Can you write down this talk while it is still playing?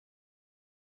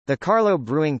The Carlow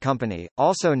Brewing Company,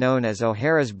 also known as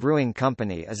O'Hara's Brewing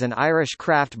Company, is an Irish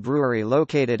craft brewery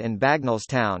located in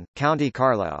Bagnallstown, County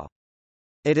Carlow.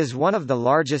 It is one of the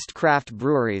largest craft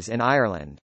breweries in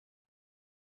Ireland.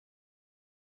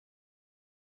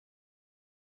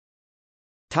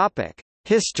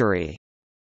 History.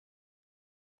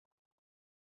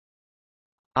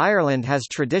 Ireland has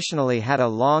traditionally had a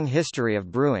long history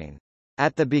of brewing.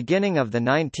 At the beginning of the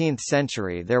 19th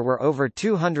century there were over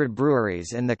 200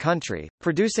 breweries in the country,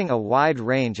 producing a wide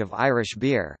range of Irish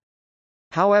beer.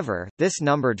 However, this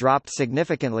number dropped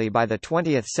significantly by the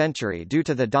 20th century due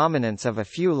to the dominance of a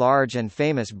few large and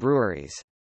famous breweries.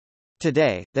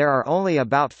 Today, there are only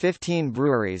about 15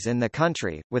 breweries in the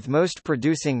country, with most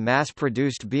producing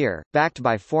mass-produced beer, backed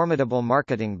by formidable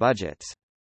marketing budgets.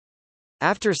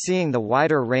 After seeing the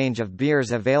wider range of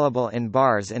beers available in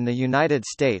bars in the United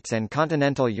States and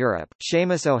continental Europe,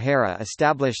 Seamus O'Hara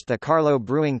established the Carlow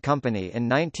Brewing Company in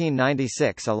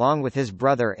 1996 along with his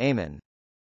brother Eamon.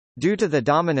 Due to the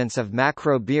dominance of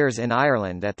macro beers in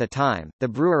Ireland at the time, the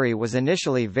brewery was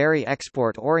initially very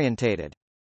export-orientated.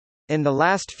 In the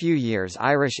last few years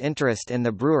Irish interest in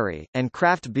the brewery, and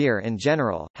craft beer in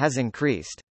general, has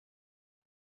increased.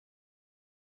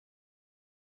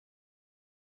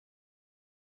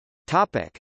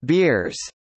 Beers.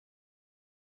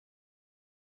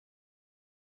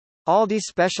 Aldi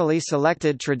Specially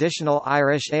Selected Traditional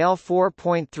Irish Ale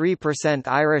 4.3%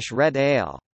 Irish Red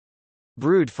Ale.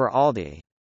 Brewed for Aldi.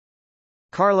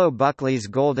 Carlow Buckley's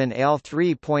Golden Ale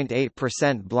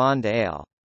 3.8% Blonde Ale.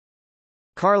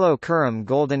 Carlow Curram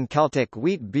Golden Celtic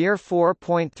Wheat Beer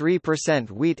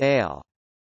 4.3% Wheat Ale.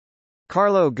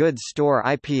 Carlow Goods Store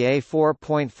IPA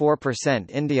 4.4%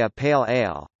 India Pale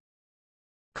Ale.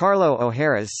 Carlow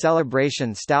O'Hara's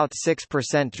Celebration Stout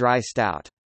 6% Dry Stout.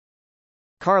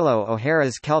 Carlow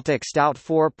O'Hara's Celtic Stout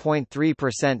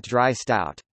 4.3% Dry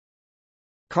Stout.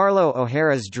 Carlow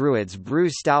O'Hara's Druids Brew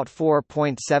Stout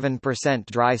 4.7%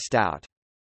 Dry Stout.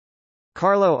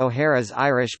 Carlow O'Hara's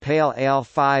Irish Pale Ale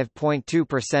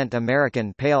 5.2%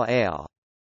 American Pale Ale.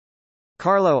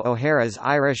 Carlow O'Hara's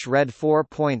Irish Red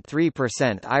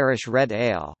 4.3% Irish Red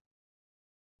Ale.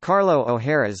 Carlow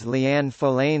O'Hara's Leanne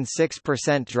Folane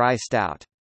 6% Dry Stout.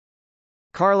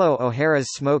 Carlow O'Hara's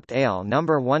Smoked Ale No.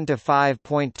 1 to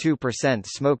 5.2%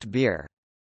 Smoked Beer.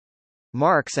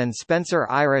 Marks & Spencer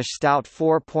Irish Stout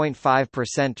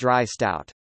 4.5% Dry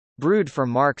Stout. Brewed for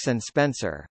Marks &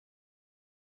 Spencer.